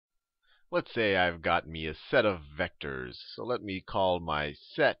let's say I've got me a set of vectors. So let me call my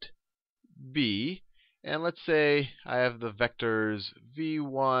set B. And let's say I have the vectors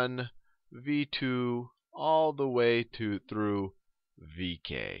v1, v2, all the way through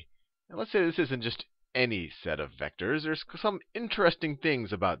vk. And let's say this isn't just any set of vectors. There's some interesting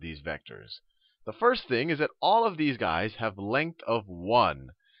things about these vectors. The first thing is that all of these guys have length of 1.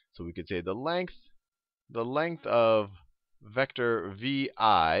 So we could say the length of vector vi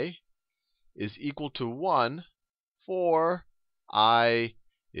is equal to 1 for I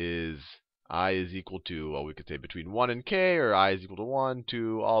is equal to, well, we could say between 1 and k, or I is equal to 1,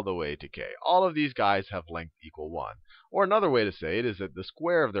 2, all the way to k. All of these guys have length equal 1. Or another way to say it is that the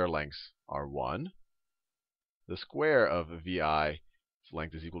square of their lengths are 1. The square of vi's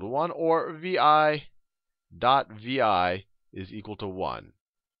length is equal to 1, or vi dot vi is equal to 1.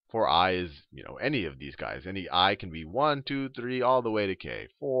 For I is, any of these guys. Any I can be 1, 2, 3, all the way to k.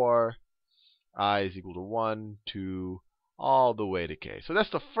 For I is equal to 1, 2, all the way to k. So that's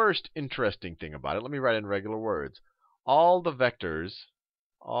the first interesting thing about it. Let me write in regular words. All the vectors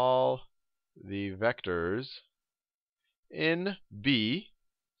in B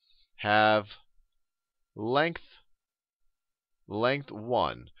have length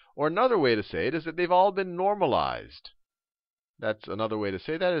 1. Or another way to say it is that they've all been normalized. That's another way to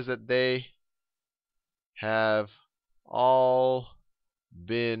say that, is that they have all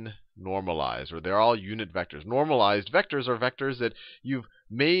been normalized, or they're all unit vectors. Normalized vectors are vectors that you've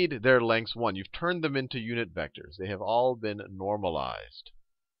made their lengths 1. You've turned them into unit vectors. They have all been normalized.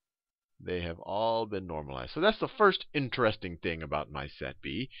 They have all been normalized. So that's the first interesting thing about my set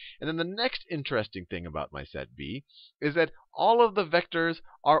B. And then the next interesting thing about my set B is that all of the vectors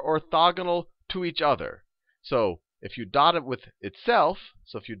are orthogonal to each other. So if you dot it with itself,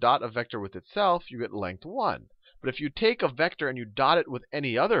 so if you dot a vector with itself, you get length 1. But if you take a vector and you dot it with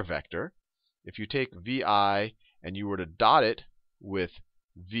any other vector, if you take vi and you were to dot it with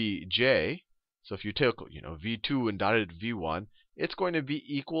vj, so if you take v2 and dot it at v1, it's going to be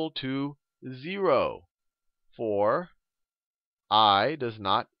equal to 0, for I does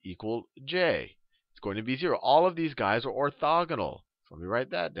not equal j. It's going to be 0. All of these guys are orthogonal. So let me write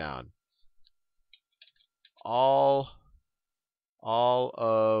that down. All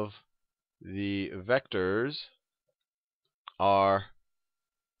of the vectors are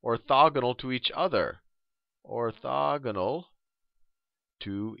orthogonal to each other. Orthogonal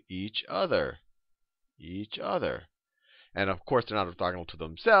to each other. And of course, they're not orthogonal to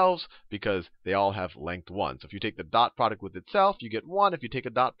themselves because they all have length 1. So if you take the dot product with itself, you get 1. If you take a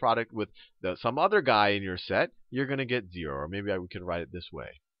dot product with some other guy in your set, you're going to get 0. Or maybe we can write it this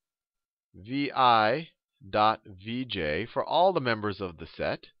way. Vi dot vj for all the members of the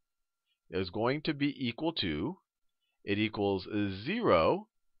set is going to be equal to, it equals 0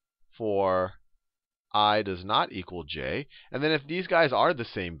 for I does not equal j. And then if these guys are the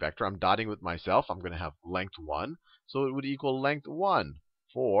same vector, I'm dotting with myself, I'm going to have length 1. So it would equal length 1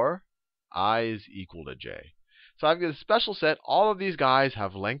 for I is equal to j. So I've got a special set. All of these guys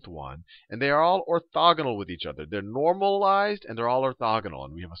have length 1, and they are all orthogonal with each other. They're normalized, and they're all orthogonal.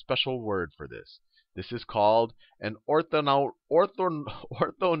 And we have a special word for this. This is called an orthonormal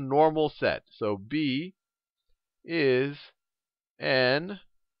set. So B is an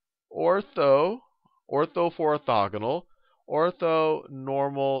ortho for orthogonal,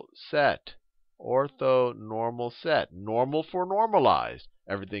 orthonormal set. Orthonormal set. Normal for normalized.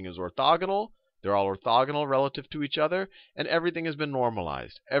 Everything is orthogonal. They're all orthogonal relative to each other, and everything has been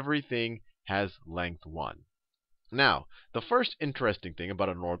normalized. Everything has length 1. Now, the first interesting thing about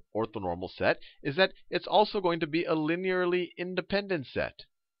an orthonormal set is that it's also going to be a linearly independent set.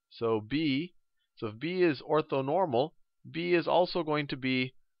 So if B is orthonormal, B is also going to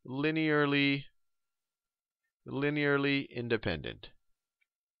be linearly independent.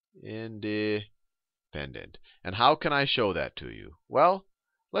 And how can I show that to you? Well,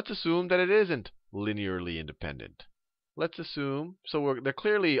 let's assume that it isn't linearly independent. Let's assume, so they're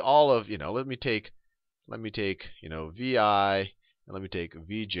clearly all of, let me take vi and let me take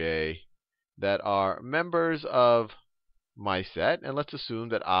vj that are members of my set, and let's assume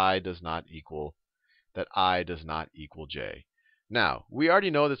that I does not equal j. Now, we already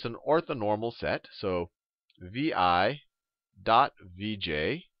know that's an orthonormal set, so vi dot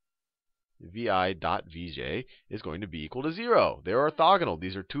vj is going to be equal to 0. They're orthogonal.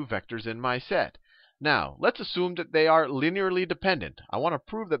 These are two vectors in my set. Now, let's assume that they are linearly dependent. I want to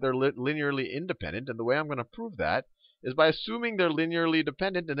prove that they're linearly independent, and the way I'm going to prove that is by assuming they're linearly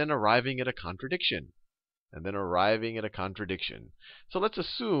dependent and then arriving at a contradiction. So let's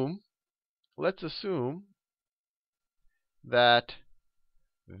assume that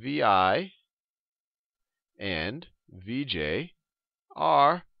vi and vj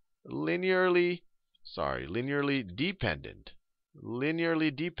are linearly dependent.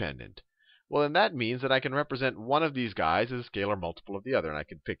 Linearly dependent. Well, then that means that I can represent one of these guys as a scalar multiple of the other, and I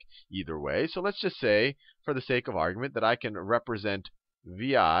can pick either way. So let's just say, for the sake of argument, that I can represent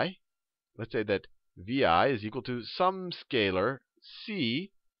vi. Let's say that vi is equal to some scalar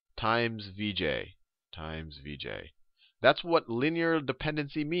c times vj. That's what linear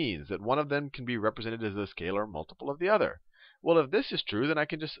dependency means, that one of them can be represented as a scalar multiple of the other. Well, if this is true, then I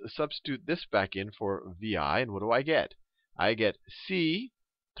can just substitute this back in for vi, and what do I get? I get c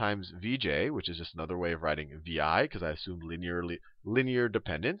times vj, which is just another way of writing vi, because I assumed linear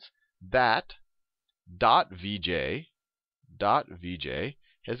dependence. That dot vj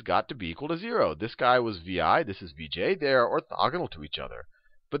has got to be equal to 0. This guy was vi, this is vj. They are orthogonal to each other.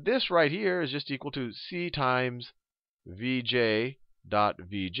 But this right here is just equal to c times vj dot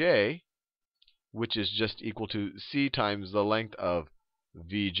vj, which is just equal to c times the length of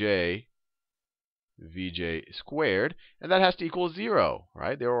vj squared, and that has to equal 0,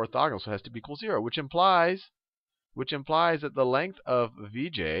 right? They're orthogonal, so it has to be equal 0, which implies that the length of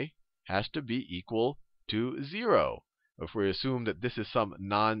vj has to be equal to 0. If we assume that this is some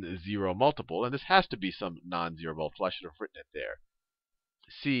non-zero multiple, and this has to be some non-zero multiple, I should have written it there.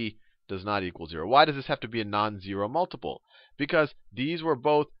 C does not equal 0. Why does this have to be a non-zero multiple? Because these were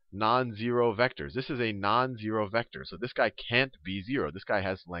both non-zero vectors. This is a non-zero vector, so this guy can't be 0. This guy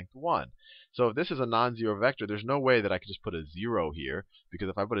has length 1. So if this is a non-zero vector, there's no way that I could just put a 0 here, because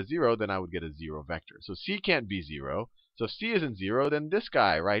if I put a 0, then I would get a 0 vector. So C can't be 0. So if C isn't 0, then this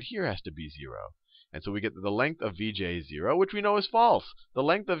guy right here has to be 0. And so we get that the length of vj is 0, which we know is false. The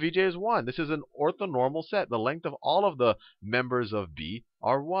length of vj is 1. This is an orthonormal set. The length of all of the members of B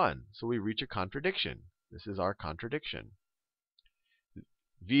are 1. So we reach a contradiction. This is our contradiction.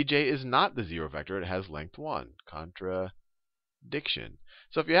 Vj is not the 0 vector. It has length 1. Contradiction.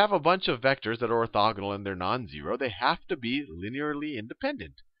 So if you have a bunch of vectors that are orthogonal and they're non-zero, they have to be linearly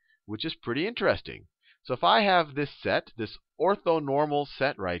independent, which is pretty interesting. So if I have this set, this orthonormal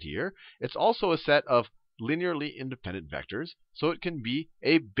set right here, it's also a set of linearly independent vectors, so it can be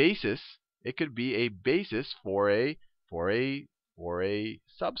a basis. It could be a basis for a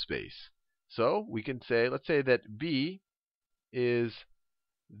subspace. So we can say, let's say that B is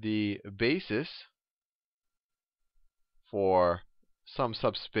the basis for some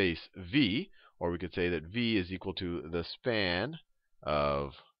subspace V, or we could say that V is equal to the span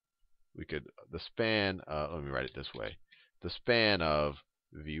of, let me write it this way, the span of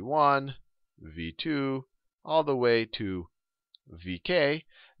V1, V2, all the way to Vk.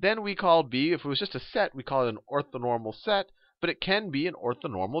 Then we call B, if it was just a set, we call it an orthonormal set, but it can be an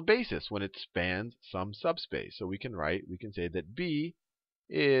orthonormal basis when it spans some subspace. So we can say that B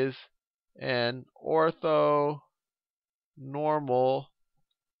is an orthonormal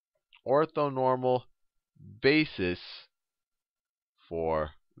basis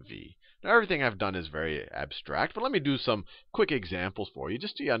for V. Now everything I've done is very abstract, but let me do some quick examples for you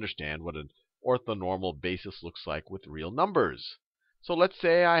just so you understand what an orthonormal basis looks like with real numbers. So let's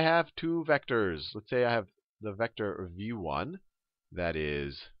say I have two vectors. Let's say I have the vector v1, that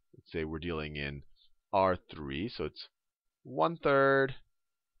is, let's say we're dealing in R3, so it's 1/3,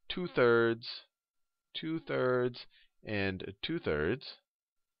 2/3, 2/3, and 2/3.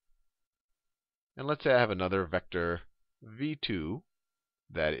 And let's say I have another vector v2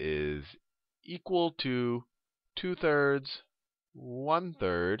 that is equal to 2/3,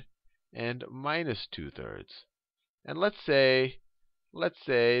 1/3, and minus 2/3. And let's say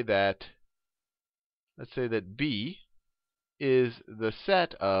that B is the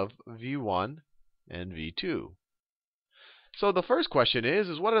set of v1 and v2. So the first question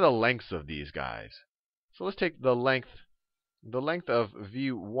is what are the lengths of these guys? So let's take the length. The length of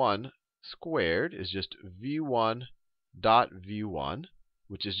v1 squared is just v1 dot v1,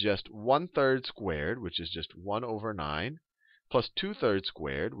 which is just 1/3 squared, which is just 1/9, plus 2/3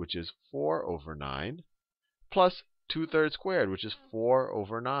 squared, which is 4/9, plus 2/3 squared, which is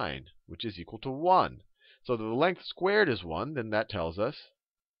 4/9, which is equal to 1. So the length squared is 1, then that tells us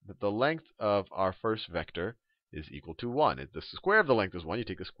that the length of our first vector is equal to 1. If the square of the length is 1, you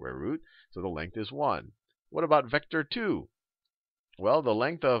take the square root, so the length is 1. What about vector 2? Well, the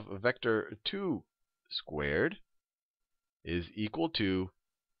length of vector 2 squared is equal to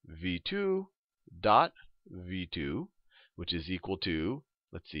v2 dot v2, which is equal to,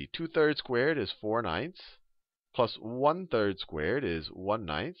 let's see, 2/3 squared is 4/9, plus 1/3 squared is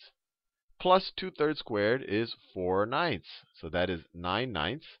 1/9, plus 2/3 squared is 4/9. So that is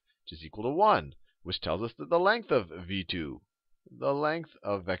 9/9, which is equal to 1, which tells us that the length of v2 the length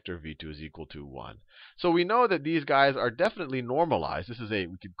of vector v2 is equal to 1. So we know that these guys are definitely normalized.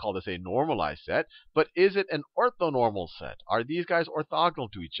 We could call this a normalized set. But is it an orthonormal set? Are these guys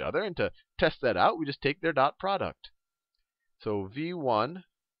orthogonal to each other? And to test that out, we just take their dot product. So v1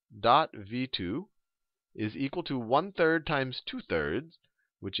 dot v2 is equal to 1/3 times 2/3,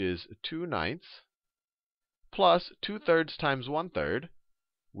 which is 2/9, plus 2/3 times 1/3,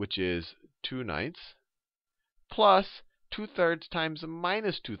 which is 2/9, plus 2/3 times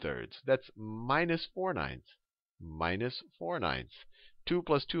minus 2/3. That's minus 4/9. Minus 4/9. 2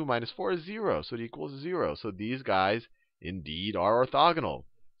 plus 2 minus 4 is 0, so it equals 0. So these guys indeed are orthogonal.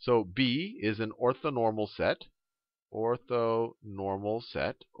 So B is an orthonormal set. Orthonormal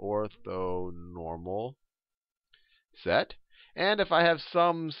set. Orthonormal set. And if I have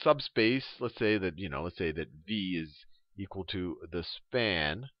some subspace, let's say that V is equal to the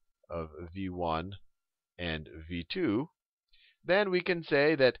span of V1 and V2, then we can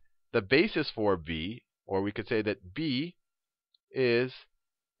say that the basis for B, or we could say that B is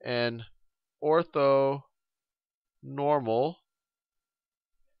an orthonormal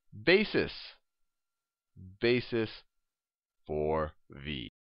basis for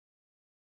V.